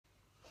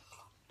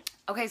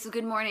Okay, so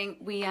good morning.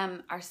 We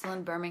are still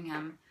in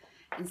Birmingham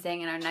and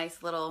staying in our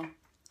nice little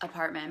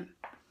apartment.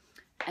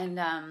 And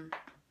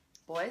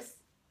boys,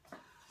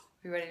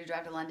 we ready to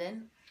drive to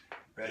London?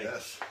 Ready.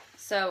 Yes.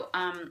 So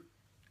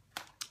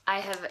I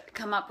have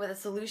come up with a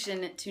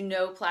solution to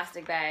no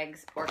plastic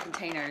bags or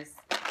containers.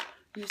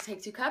 You just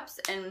take 2 cups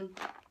and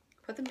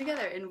put them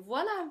together and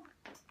voila!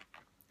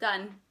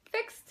 Done.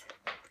 Fixed.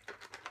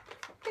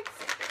 Fixed.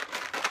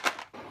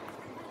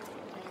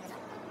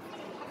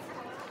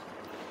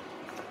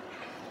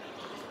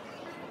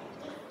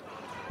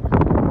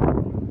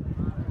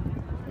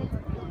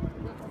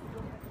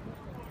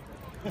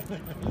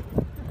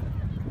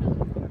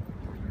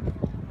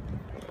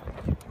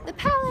 The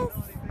palace,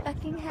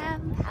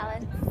 Buckingham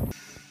Palace.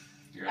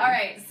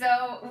 Alright,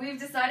 so we've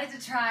decided to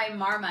try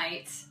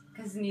Marmite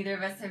because neither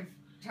of us have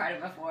tried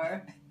it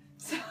before.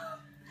 So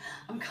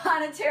I'm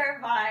kind of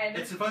terrified.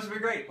 It's supposed to be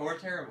great or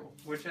terrible,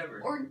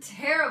 whichever. Or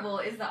terrible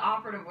is the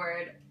operative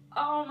word.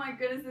 Oh my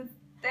goodness, it's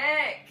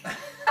thick.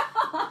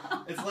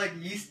 It's like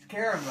yeast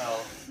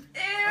caramel.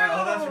 Ew. Alright,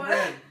 hold out your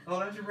bread.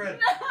 Hold out your bread.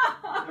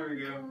 No. There we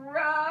go.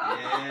 Gross.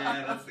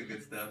 Yeah, that's the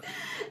good stuff.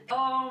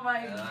 Oh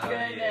my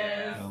goodness.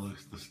 Yeah. That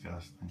looks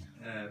disgusting.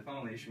 If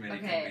only Shmitty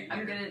Okay, could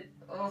I'm be here.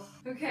 gonna. Oh,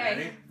 okay.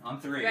 Ready? On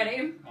 3.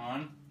 Ready?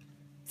 1,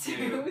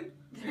 2,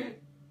 3.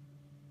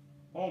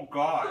 Oh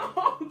God.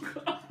 Oh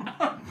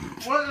god.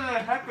 What the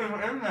heck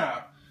is in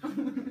that?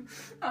 I'm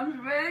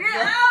spitting it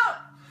out.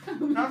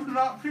 That's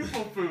not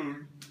people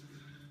food.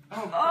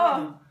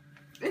 Oh,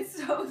 it's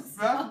so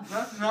salty.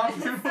 That's not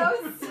It's people so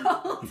food.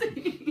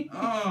 salty.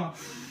 Oh.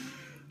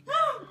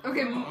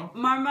 Okay,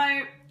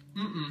 Marmite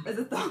is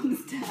a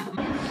thumbs down.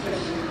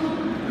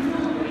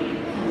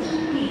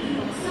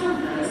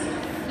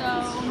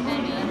 So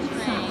many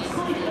trains.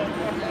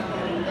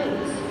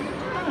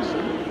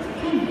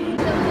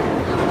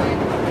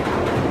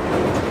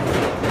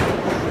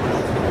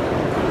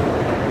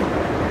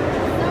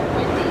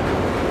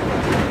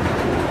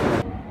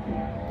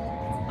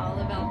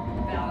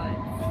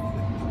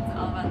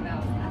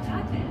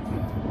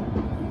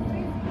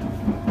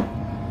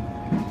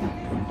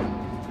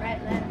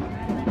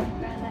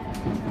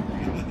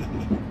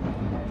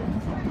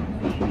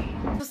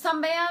 Some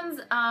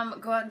bands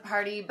go out and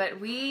party, but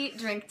we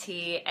drink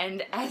tea,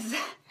 and as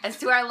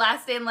to our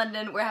last day in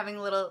London, we're having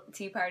a little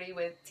tea party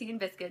with tea and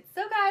biscuits.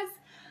 So guys,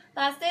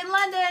 last day in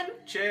London.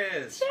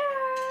 Cheers.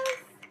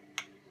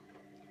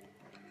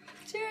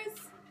 Cheers.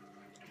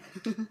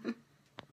 Cheers.